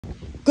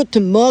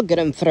Guten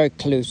Morgen, Frau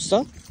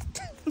Klöser.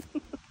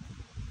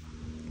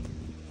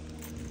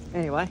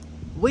 Anyway,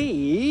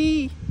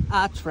 we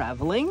are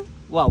travelling.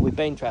 Well, we've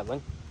been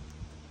travelling.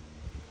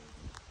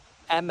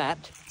 I'm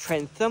at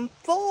Trentham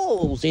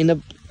Falls in a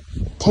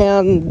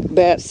town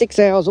about 6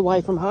 hours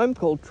away from home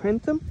called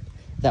Trentham.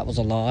 That was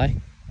a lie.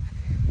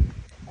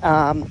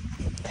 No,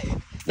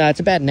 it's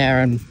about an hour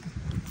and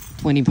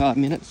 25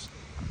 minutes.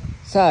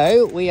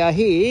 So we are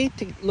here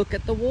to look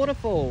at the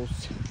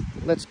waterfalls.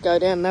 Let's go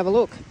down and have a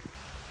look.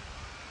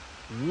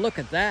 Look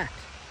at that.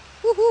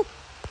 Woohoo!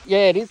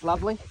 Yeah, it is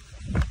lovely.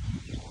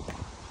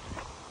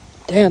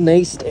 Down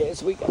these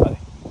stairs we go.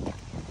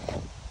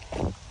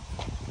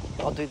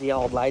 I'll do the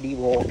old lady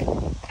walk.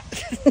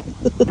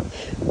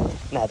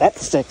 No,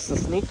 that's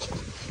sexist, Nick.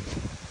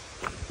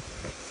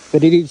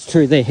 But it is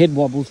true, their head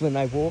wobbles when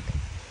they walk.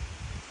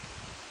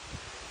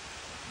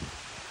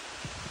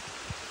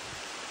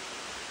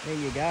 There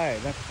you go,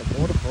 that's the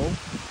waterfall.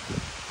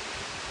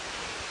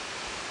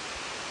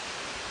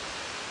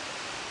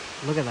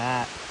 Look at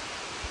that.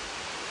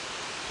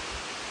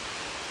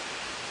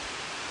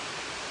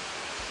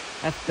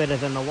 That's better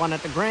than the one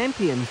at the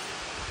Grampians.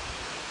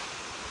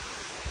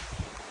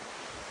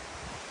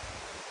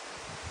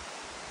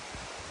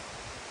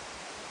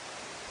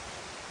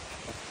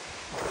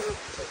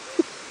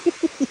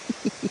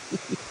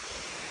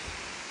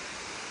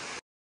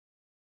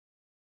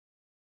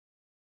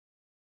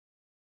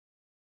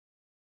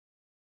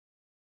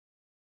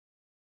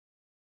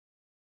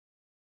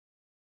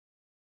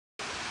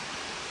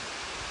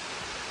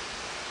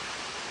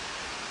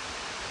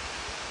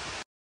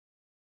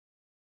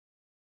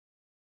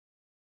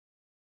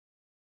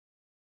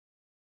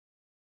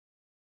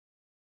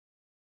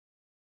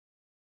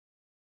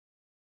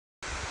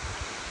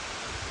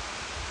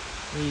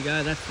 There you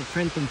go, that's the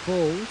Trentham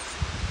Falls.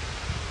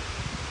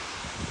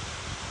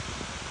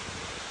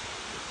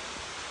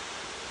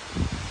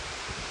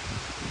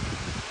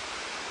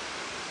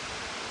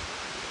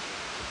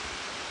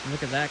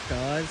 Look at that,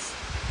 guys.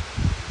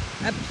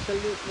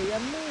 Absolutely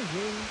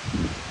amazing.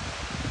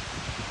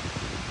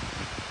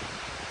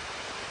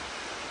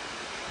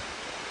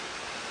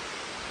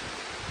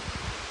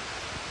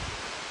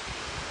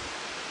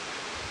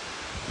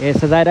 Yeah,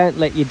 so they don't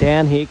let you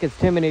down here because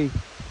too many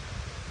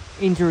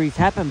injuries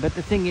happen, but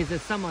the thing is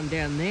there's someone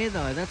down there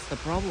though, that's the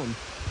problem.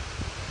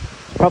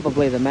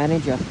 Probably the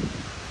manager.